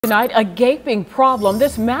Tonight, a gaping problem.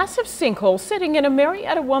 This massive sinkhole sitting in a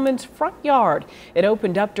Marietta woman's front yard. It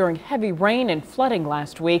opened up during heavy rain and flooding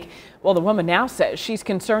last week. Well, the woman now says she's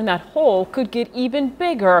concerned that hole could get even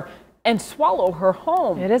bigger and swallow her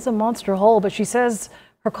home. It is a monster hole, but she says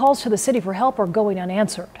her calls to the city for help are going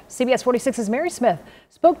unanswered. CBS 46's Mary Smith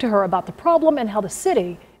spoke to her about the problem and how the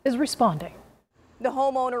city is responding. The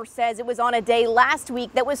homeowner says it was on a day last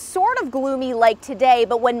week that was sort of gloomy like today,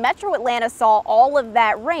 but when Metro Atlanta saw all of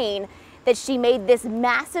that rain, that she made this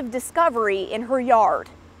massive discovery in her yard.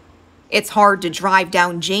 It's hard to drive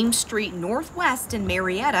down James Street Northwest in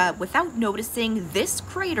Marietta without noticing this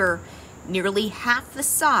crater, nearly half the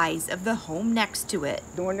size of the home next to it.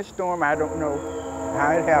 During the storm, I don't know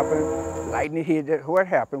how it happened. Lightning hit, what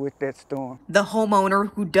happened with that storm. The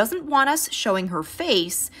homeowner, who doesn't want us showing her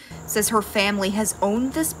face, says her family has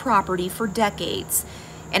owned this property for decades.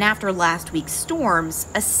 And after last week's storms,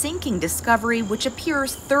 a sinking discovery which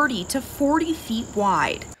appears 30 to 40 feet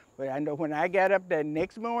wide. But I know when I got up that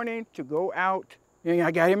next morning to go out,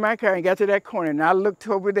 I got in my car and got to that corner and I looked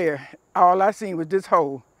over there. All I seen was this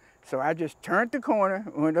hole. So I just turned the corner,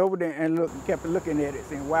 went over there and kept looking at it,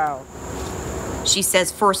 saying, wow. She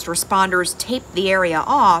says first responders taped the area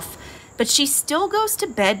off, but she still goes to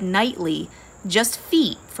bed nightly, just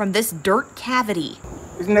feet from this dirt cavity.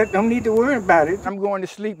 Don't need to worry about it. I'm going to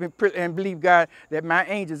sleep and believe God that my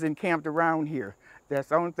angels encamped around here. That's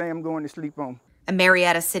the only thing I'm going to sleep on. A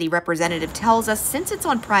Marietta city representative tells us since it's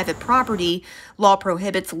on private property, law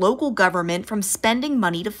prohibits local government from spending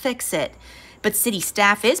money to fix it. But city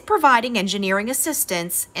staff is providing engineering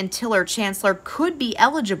assistance, and Tiller Chancellor could be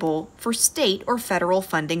eligible for state or federal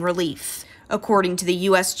funding relief. According to the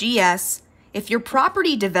USGS, if your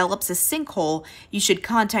property develops a sinkhole, you should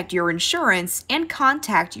contact your insurance and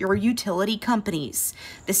contact your utility companies.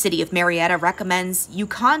 The city of Marietta recommends you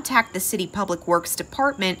contact the City Public Works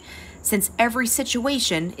Department since every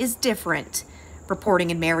situation is different.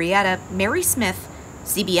 Reporting in Marietta, Mary Smith,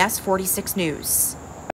 CBS 46 News.